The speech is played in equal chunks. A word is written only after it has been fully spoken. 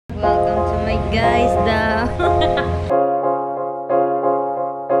guys, daw.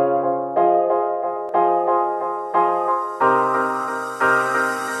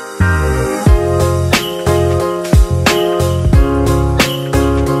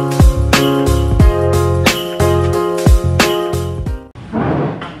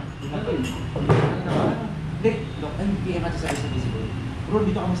 Bro,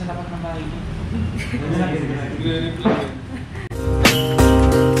 dito kami sa tapat ng bahay niyo.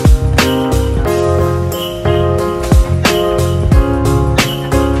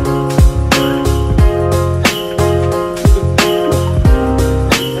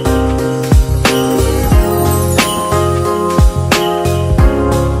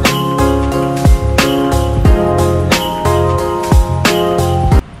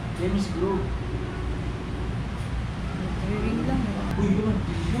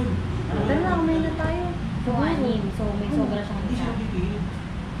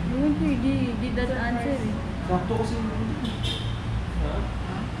 Sakto kasi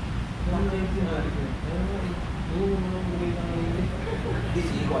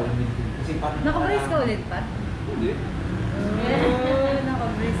naka-brace ka ulit, Pat? Hindi.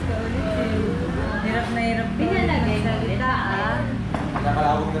 Naka-brace ka ulit eh. Hirap na hirap ka ulit magsalita ah.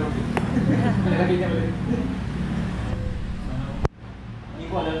 Nakalawag na rin. Nalagay niya ulit. Hindi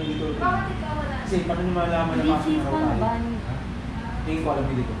ko alam dito. Kasi paano nyo malaman na pasok na raw tayo? Hindi ko alam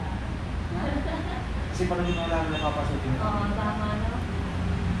dito. Kasi paano nyo malaman na papasok dito? Oo, tama na.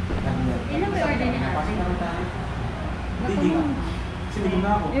 Ilan may order ni ate? Pasok na rin tayo. Hindi ka. Kasi hindi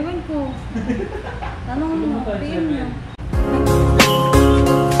na ako. Ewan ko. Tanong mo, pain mo.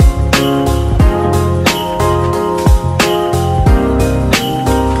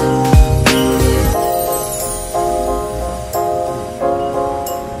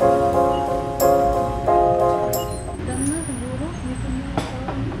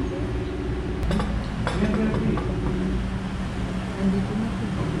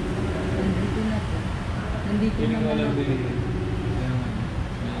 Nandito na lang.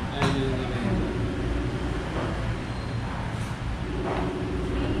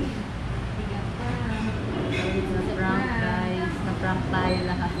 Na-prank guys. Na-prank tayo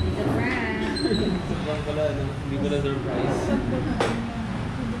lahat. It's a prank. Prank pala, hindi ko na surprise.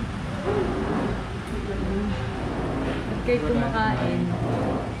 At kayo kumakain,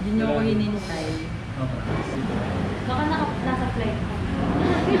 hindi nyo ako hinintay. Baka nasa flight ko.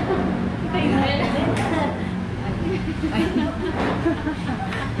 Ay.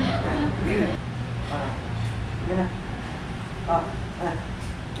 Yan na.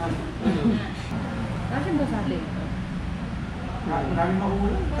 Kasi ba sa atin? Maraming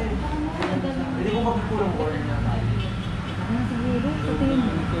makulang. Hindi ko magkukulang ko rin na tayo. Ano siguro? Sa tingin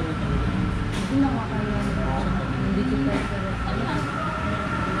mo? Hindi nakakaya. Hindi ko tayo sa restaurant.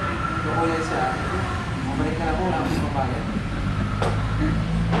 Kukulang sa... Mabalik ka na po, lang sa papayat.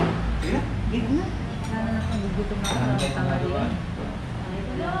 Sige na, sige na. Sana nagugutom na ako sa tanghalian.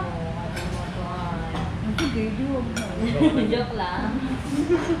 Sige, huwag na. Joke lang.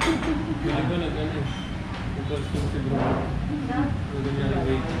 Hindi ko nag-ano. Because yung siguro. Nag-ano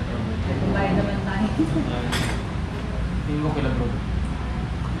wait. Kumbaya naman tayo. Tingin ko kailan bro.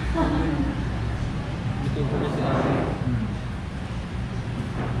 Gusto ko na si Ate.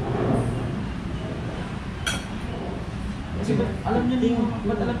 Kasi ba't alam niyo din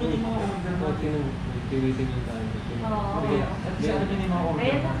ba't alam niyo din mga order natin? Waiting lang tayo. Oo. Kasi alam niyo din mga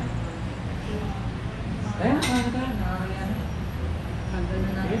order natin. Kaya na tayo. Nakakaya na. Tagal na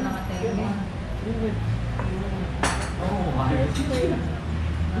natin nakaterme. Oo, mahal.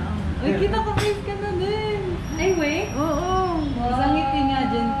 Ay, kita ko face ka na din. Ay, wait. Oo. Isang ngiti nga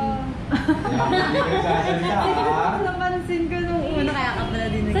dyan, Ki. Napansin ko nung una, kaya ka pala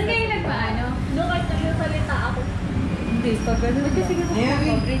din Saan kayo nagpaano? Doon kahit nagsasalita ako. Hindi, pag gano'n. Kasi sige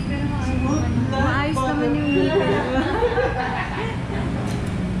ko brace ka naman. Maayos naman yung ngiti.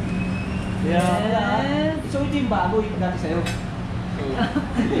 Yes. So ito yung bago, yung dati sa'yo.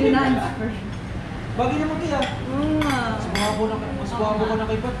 Transfer. Bagay naman kaya. Oo nga. Mas guwapo ka na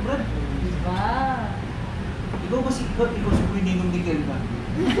kay Pat, Brad. Diba? Ikaw ba si Pat? Ikaw si Pwedeng Miguel ba?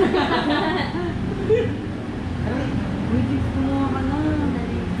 Uy, kumuha ka na.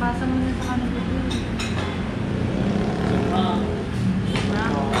 Pasa mo na sa kanila dun.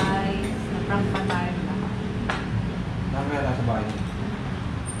 Prank guys. Na-prank pa tayo lahat. Nakakaya sa bahay.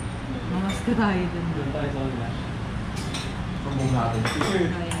 Mamas ka tayo dun. Doon tayo sa kanila. Pambong natin.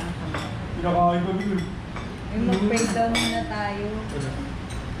 Kaya Pinakain pa dito. yung mag-break down muna tayo.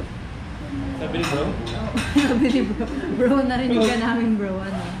 Sabi ni bro? Oo. Sabi ni bro. Bro, narinig ka namin bro.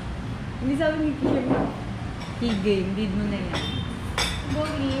 Ano? Hindi sabi ni Kisha. Game, lead mo na yan.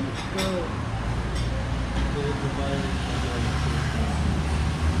 Bogi. Go.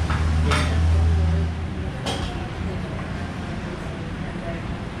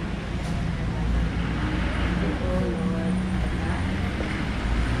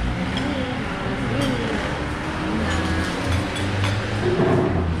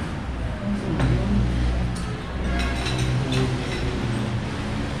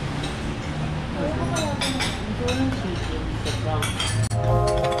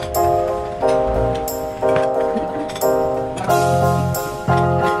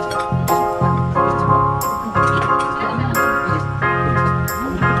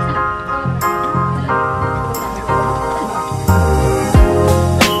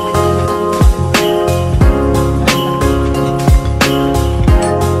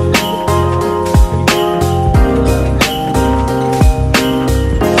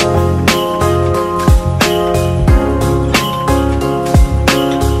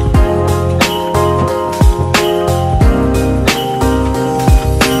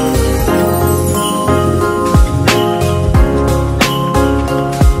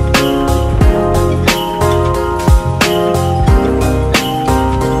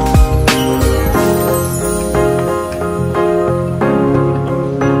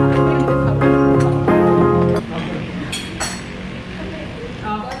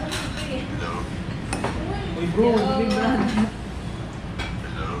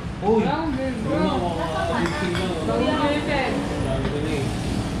 Uy!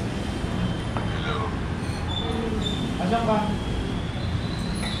 Asan ka?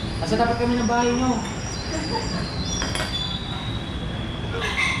 Asa dapat kami ng bahay nyo?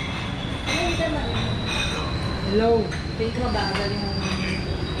 Hello. Pwede mo ba? Galing mo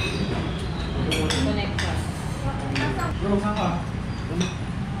connection. Bro, saan ka?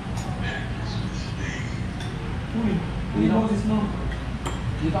 Uy! Hindi na boses mo.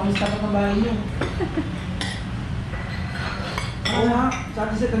 Hindi pa kami sa tapat ng bahay nyo. Oo nga. Sa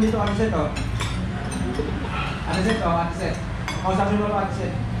Ate Set, nandito Ate Set, oh. Ate Set, oh. Ate Set. Kausapin mo lang Ate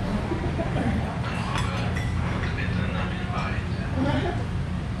Set.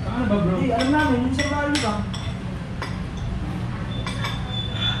 Ano ba, bro? Alam namin, yung sa bahay ka.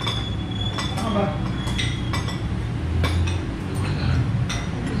 Ano ba?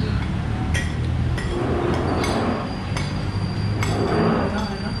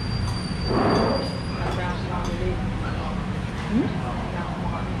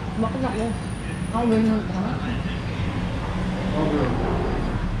 Bakit ako? Ako ba yung Oh, bro.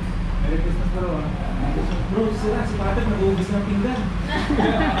 Merry Christmas, bro. Bro, sila, si Patrick nag-uubos ng pinggan.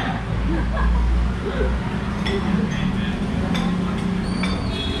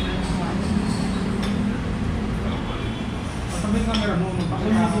 Pasama yung camera mo.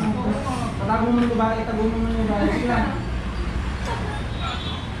 Patago mo ng babae, tago mo ng babae. Sila.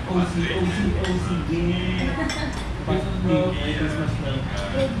 OC, game. Christmas bro. Merry Christmas bro.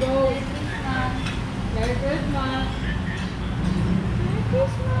 Good go. Merry Christmas. Merry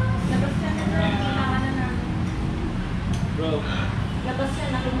Christmas. Labas ka na na. Nakita ka na namin. Bro. Labas ka,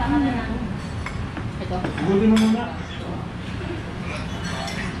 nakita ka na namin. Ito. Gutin mo muna.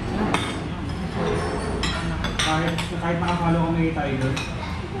 Kahit nakapalo kami kay Tiger.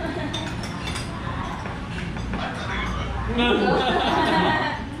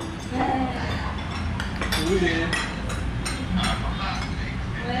 Uli.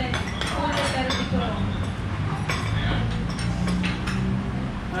 Wait. Ulit, pero di ko.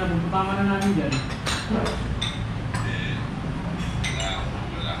 Ano, pupuntahan na namin dyan.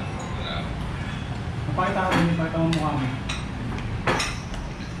 Papakita ko din, ipakita mo mukha mo.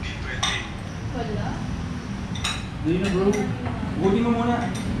 Wala. Hindi na bro. Gutin mo muna.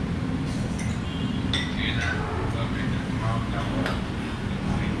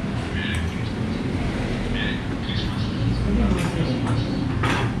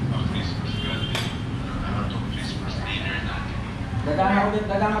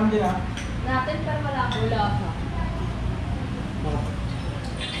 Dadaan kami din ha. Natin, pero wala ko. Wala ka.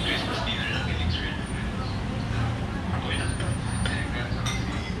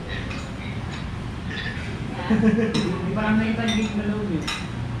 Hindi pa namin nakita yung gate na loob eh.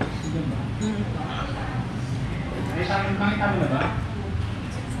 Sige ba? Nakita mo na ba?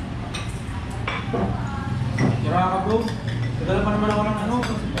 Sira ka bro. Tagala pa naman ako ng ano.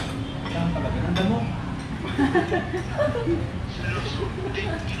 Saan talaga? Nanda mo.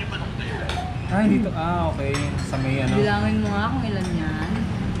 Ah, dito. Ah, okay. Sa may ano. Bilangin mo nga kung ilan yan.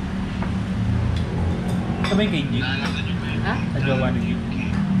 Ito ba yung kay Gig? Ha? Nagawa ni Gig.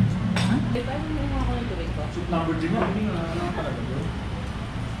 Ha? Di ba yung mga ko ng tubig ko? Suit number 3 na. Hindi na ano talaga bro.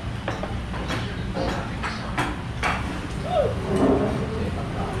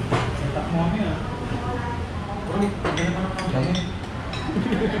 Setup mo kami ah. Bro, ulit. Hindi naman ako ng dami.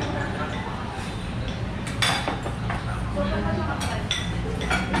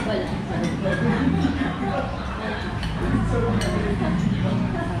 Wala.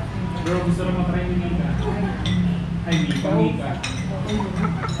 Bro, gusto rin matry ni Mika. Ay, Mika.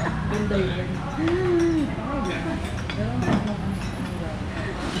 Ganda yun.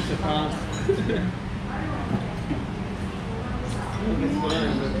 Isa pa. Gusto ko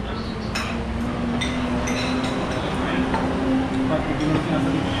lang. Ba't hindi mo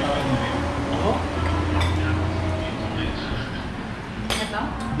sinasalit sa tao mo? Ako? Ito?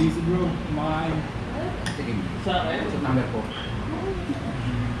 Busy bro, kumakain. Sige. Sa akin? Sa number po.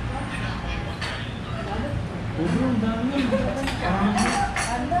 Oh bro, ang dami.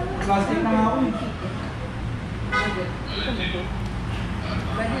 Plastic na nga ako eh.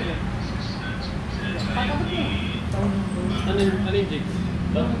 Ano yung jigs?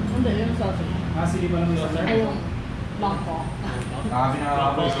 Hindi, yung sausage. Sige pa lang yung Ay, yung mangko. Kami na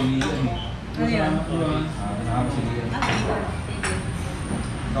ako si Lian eh. Ano yan? Kami na ako si Lian.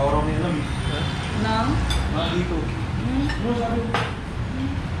 Kaurong nila eh. Nang? Mga dito. Bro, sabi ko.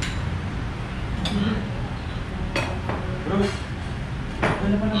 Bro,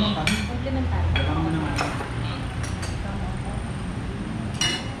 wala pa naman kami. Complementary. Kailangan mo naman.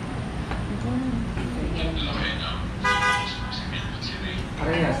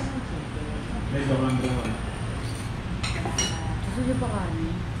 Parehas. May bawang bro. Gusto niyo pa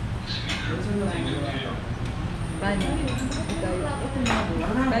kanin? Kanin? Kayo.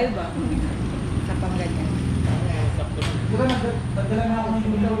 Kayo ba? Sa pangganyan. Bukan, nagdala na ako ng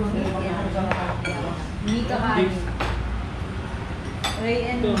ilaw. Hindi ka kanin. Ray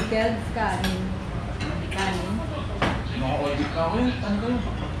and Kel's kanin. Kanin. Naka-audit ka ako eh. Ano kayo?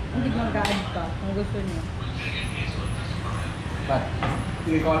 Hindi mag-add ka kung gusto niyo. Ba't?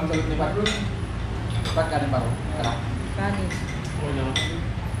 Sige ko ang sagot ni Pat. Ba't ka rin ba? Tara. Kanin. Wala.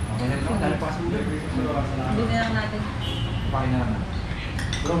 Okay na naman. Dahil pa kasi ulit. Hindi na lang natin. Pakain na naman.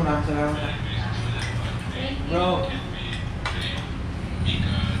 Bro, maraming salamat. Bro,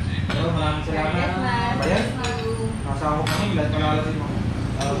 Bro, maraming salamat. Yes, ma'am. Bayan? Thank you. Nasa ako kami. Lahat malalasin mo.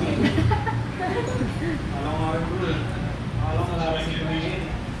 alam nga rin bro eh. Alam ko malalasin kami ngayon.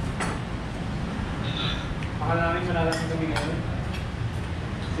 Akala namin malalasin kami ngayon.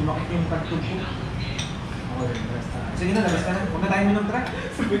 Sumakit yung pagtug ko. Ako rin, rest na. Sige na, labas ka na. Huwag na tayo minom tara.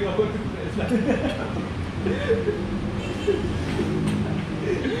 Sabi nga ako, rest na.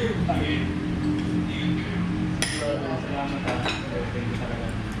 Salamat ha. Thank you talaga.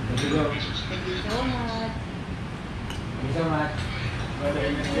 Thank you, bro. Thank you so much. Thank you so much. Brother,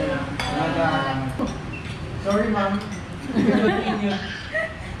 ingat ka na. Salamat. Sorry, ma'am. You can continue.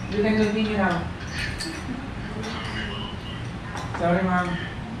 You can continue now. Sorry, ma'am.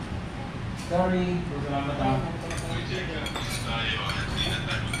 Sorry. Salamat ha.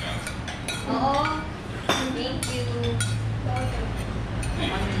 Oo. Thank you.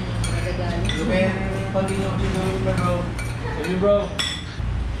 Magagaling. You can continue to do it, bro. Sabi bro.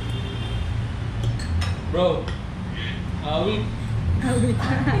 Bro. Awit.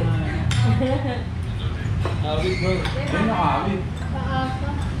 Awit bro. Ayun, nakawit.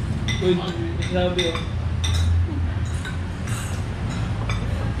 Uy, sabi oh.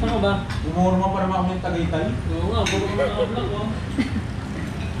 Saan ka ba? Umurma pa naman ako yung Tagaytay. Oo nga, puro ka naka-vlog oh.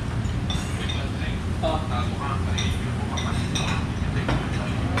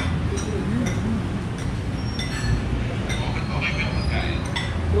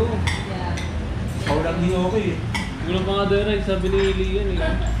 Bro, Yeah. Paulang di okay eh. gulo pa nga doon na, sabi ni Lian eh.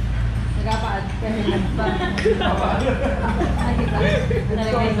 Nagpa-add ka rin pa. Ay, diba?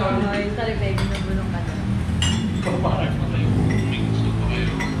 Talagay sa noise. Talagay, binubulong ka na.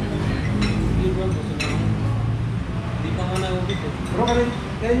 Hindi bro, gusto na. Hindi pa nga nawagit eh. Bro,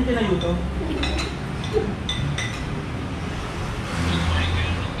 kailan yung tinayo to?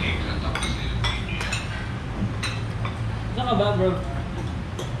 Saan ka ba bro?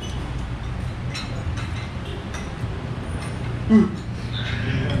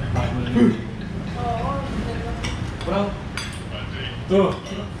 Bro, To.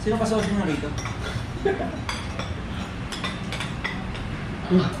 sino kasood mo na rito?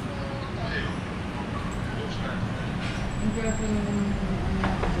 Interesting yung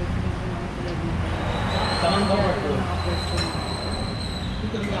Saan ka ba bro?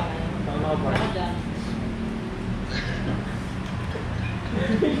 Dito ba kayo? Saan ka ba? Ako dyan.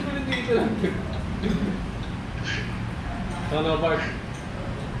 Dito lang. Saan ka ba?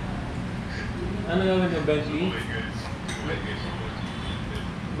 Ano gawin yung Bentley?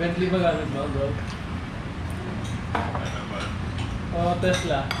 Bentley ba gamit mo bro? O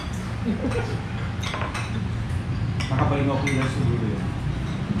Tesla? Naka-binocular siguro yun.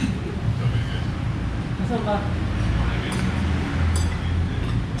 Nasaan ka?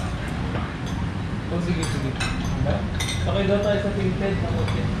 Oh, sige. Okay daw tayo sa tinted.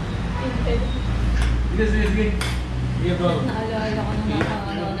 Okay. Tinted. Sige. Sige bro. Naalaala ko nung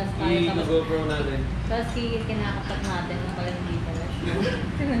naka-ano tayo. I-GoPro natin. Tapos kinakapat natin nung pala hindi pala siya.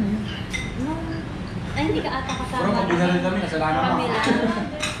 Tingnan niyo. Ay, hindi ka ata kasama. Bro, pag binaril kami, kasalanan mo. Kami lang.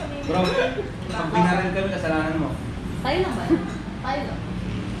 Bro, pag binaril kami, kasalanan mo. Tayo lang ba? Tayo lang.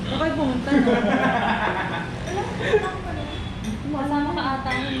 Okay, pumunta no? Kasama ka ata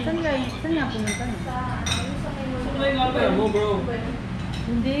nun. Saan nga pumunta no? Saan ba yung camera mo bro?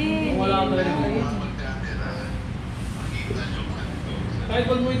 Hindi. Wala ka talaga. Kahit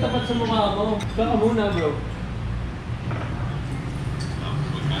wag mo itapat sa mukha mo. Saka muna bro.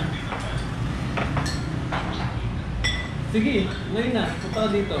 Sige, ngayon na. Punta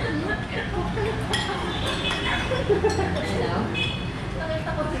ka dito. Hello?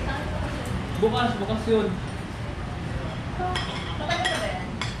 Nakita ko siya. Bukas yun. Matagal na ba yan?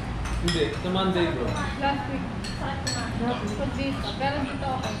 Hindi, sa Monday bro. Last week. Sakit na. Pag dito. Pero dito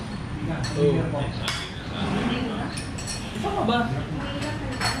ako. Oo. Saan ka ba?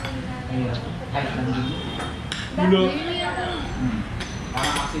 Ay, nandito. Bulo.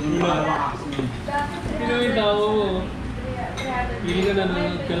 Parang aksin yung aksin. Pinuwi tao mo. Pili ka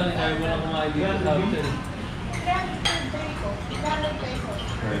nanonood ka lang. Kaya mo lang kumain dito sa hotel.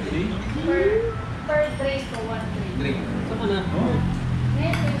 Per drink ko, 1 drink. Drink. Saan ka na? Oo.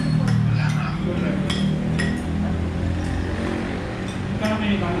 Kami.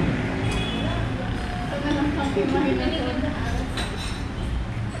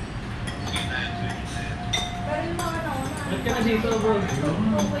 Pero yung mga nauna, Ba't ka na dito bro?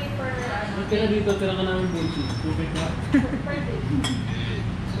 okay per Ba't ka na dito? Tira ka namin bullshit. Tubig ka. per day.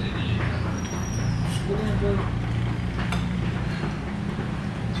 Ganyan bro.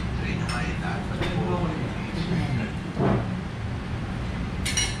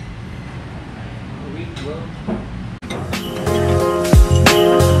 Wait bro.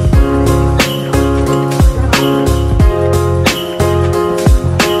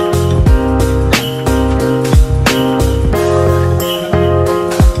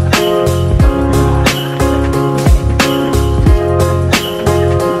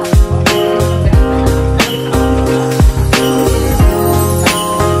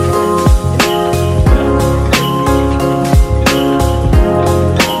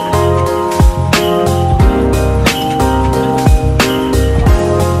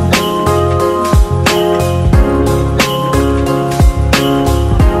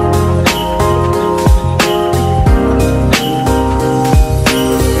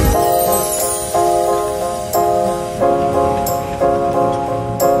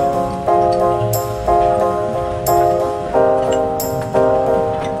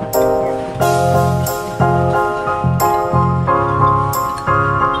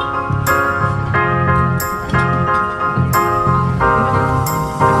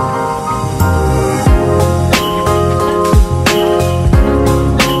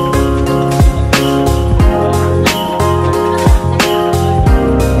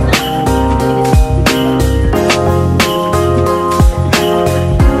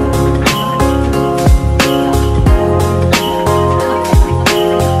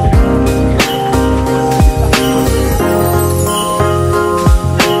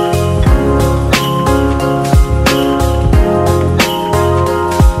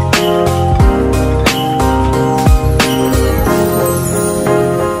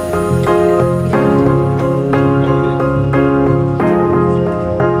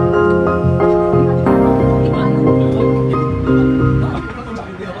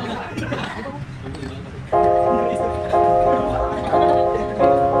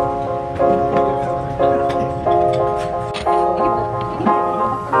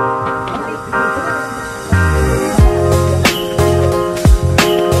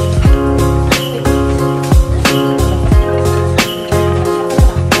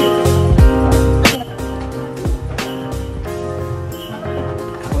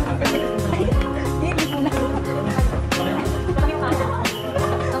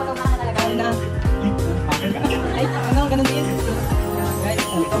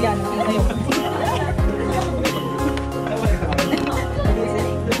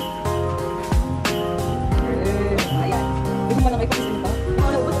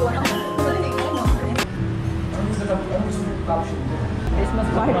 Christmas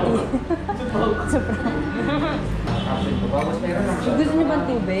party. Bawas pera lang siya. Gusto niyo ba ng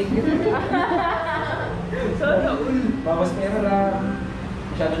tubig? Bawas pera lang.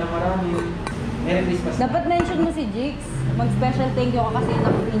 Masyado na marami. Merry Christmas. Dapat mention mo si Jix. Mag-special thank you ka kasi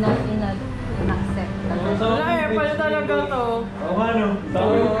in-accept. Wala eh, pala talaga to. Oo nga no.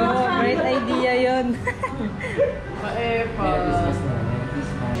 Great idea yun. Merry Christmas na. Merry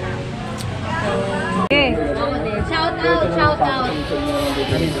Christmas. Okay. Shout out, shout out.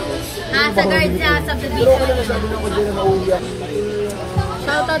 Sa guard sa subdivision.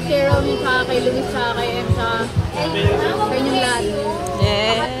 Shout out kay Romeo, sa kay Luis, sa kay Em, sa kanyang lahat.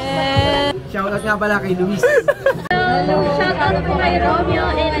 Yeah. Shoutout nga pala kay Luis. Hello. Shout out po kay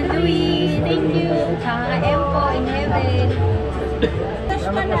Romeo and Luis. Thank you. Tsaka kay Em po in heaven.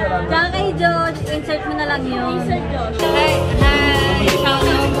 Tsaka kay Josh, insert mo na lang yun. Insert Josh. Hi. Shout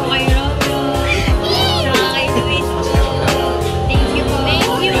out po kay Romeo. Tsaka kay Luis po. Thank you po. Thank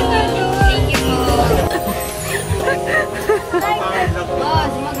you. Thank you po.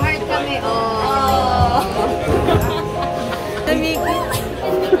 Boss, mag-heart kami. Oh.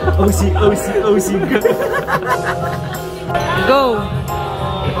 OC. Go!